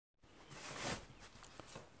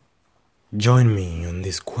Join me on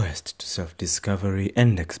this quest to self-discovery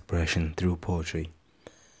and expression through poetry,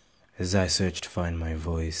 as I search to find my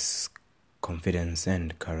voice, confidence,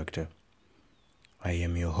 and character. I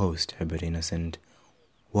am your host, Herbert Innocent.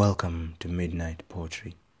 Welcome to Midnight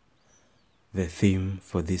Poetry. The theme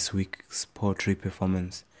for this week's poetry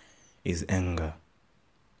performance is anger.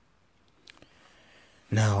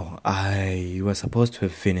 Now, I was supposed to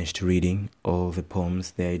have finished reading all the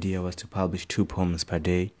poems. The idea was to publish 2 poems per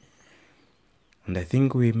day. And I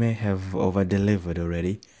think we may have over-delivered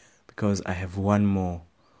already, because I have one more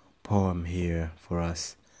poem here for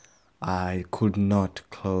us. I could not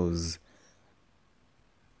close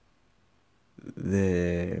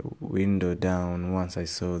the window down once I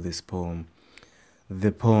saw this poem.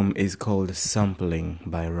 The poem is called Sampling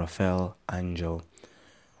by Raphael Angel.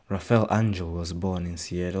 Raphael Angel was born in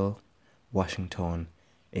Seattle, Washington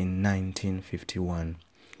in 1951.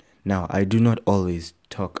 Now, I do not always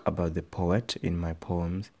talk about the poet in my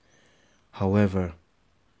poems. However,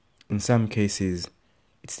 in some cases,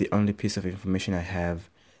 it's the only piece of information I have,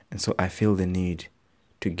 and so I feel the need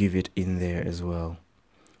to give it in there as well.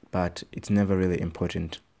 But it's never really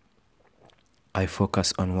important. I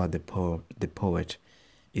focus on what the poet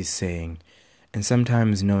is saying, and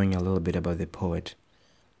sometimes knowing a little bit about the poet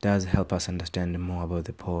does help us understand more about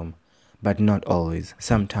the poem, but not always.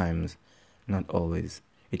 Sometimes, not always.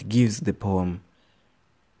 It gives the poem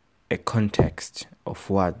a context of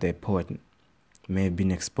what the poet may have been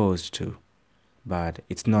exposed to, but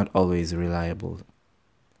it's not always reliable.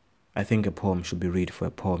 I think a poem should be read for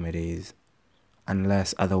a poem it is,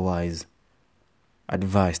 unless otherwise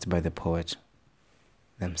advised by the poet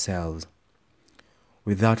themselves.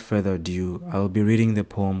 Without further ado, I will be reading the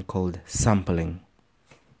poem called Sampling.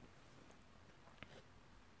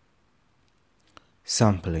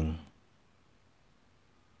 Sampling.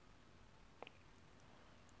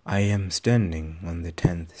 I am standing on the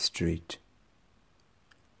 10th Street.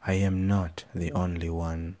 I am not the only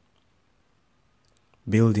one.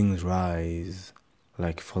 Buildings rise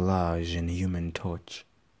like foliage and human touch.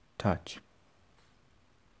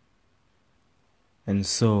 And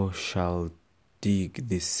so shall dig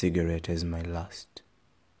this cigarette as my last,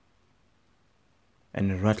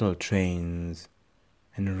 and rattle trains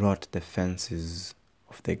and rot the fences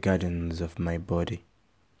of the gardens of my body.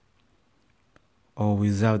 Or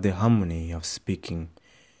without the harmony of speaking,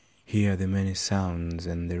 hear the many sounds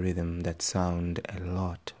and the rhythm that sound a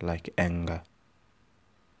lot like anger.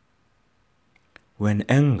 When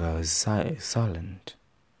anger is silent,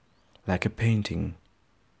 like a painting,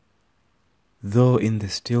 though in the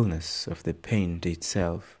stillness of the paint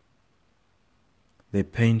itself, the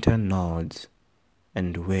painter nods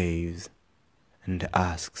and waves and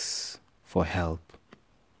asks for help.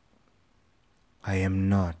 I am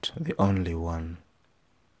not the only one.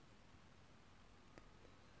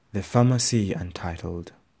 The Pharmacy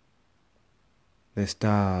Untitled. The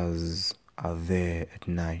stars are there at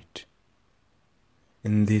night.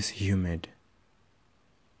 In this humid,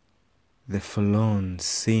 the forlorn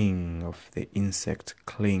sing of the insect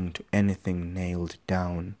cling to anything nailed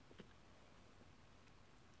down.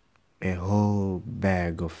 A whole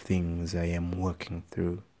bag of things I am working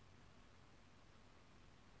through.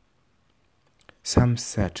 Some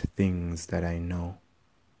set things that I know,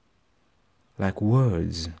 like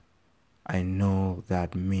words I know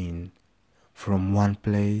that mean from one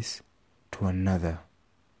place to another.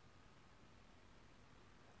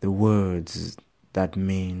 The words that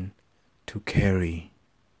mean to carry.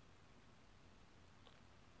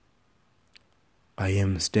 I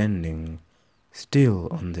am standing still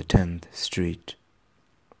on the 10th Street.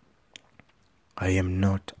 I am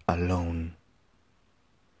not alone.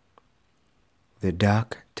 The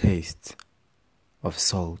dark taste of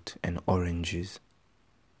salt and oranges.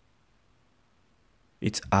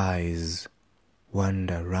 Its eyes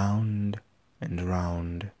wander round and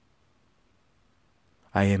round.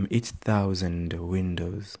 I am its 1,000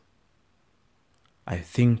 windows. I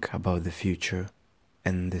think about the future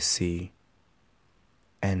and the sea,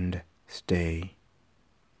 and stay.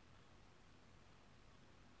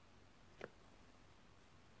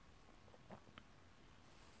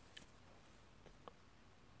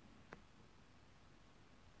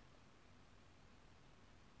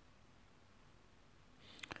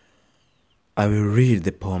 I will read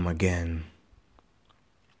the poem again.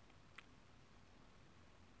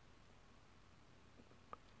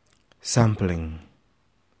 Sampling.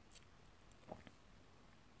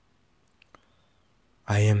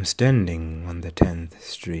 I am standing on the 10th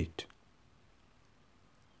Street.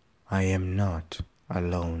 I am not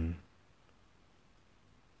alone.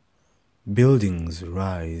 Buildings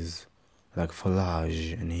rise like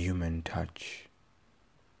foliage and human touch.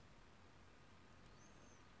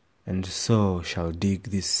 And so shall dig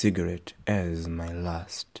this cigarette as my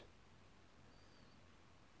last,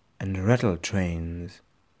 and rattle trains,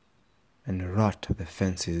 and rot the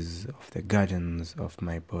fences of the gardens of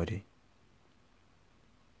my body.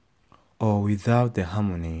 Or without the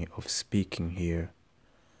harmony of speaking here,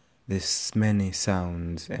 there's many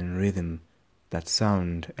sounds and rhythm that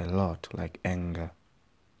sound a lot like anger.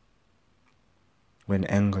 When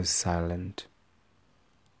anger's silent,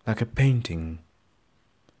 like a painting,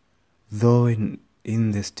 though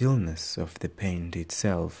in the stillness of the paint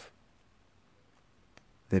itself,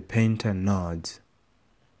 the painter nods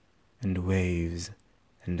and waves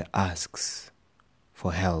and asks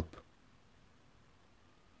for help.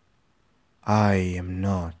 I am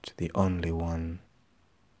not the only one.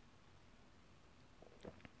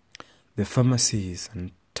 The pharmacy is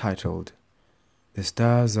untitled. The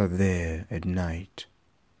stars are there at night.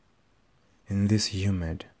 In this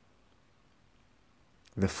humid,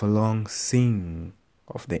 the forlorn sing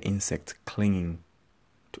of the insect clinging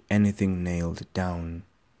to anything nailed down.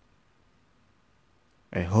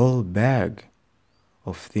 A whole bag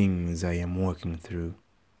of things I am working through.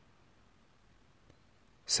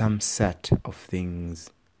 Some set of things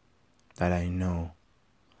that I know,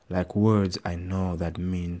 like words I know that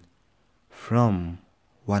mean from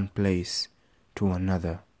one place to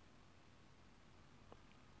another.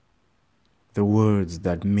 The words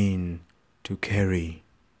that mean to carry.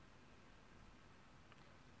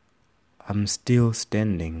 I'm still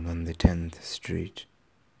standing on the 10th Street.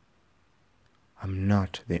 I'm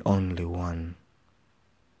not the only one.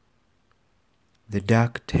 The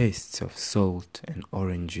dark tastes of salt and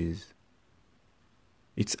oranges.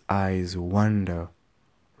 Its eyes wander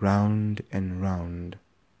round and round.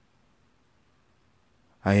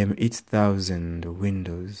 I am its 1,000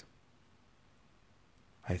 windows.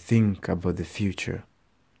 I think about the future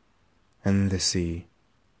and the sea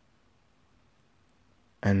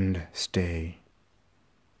and stay.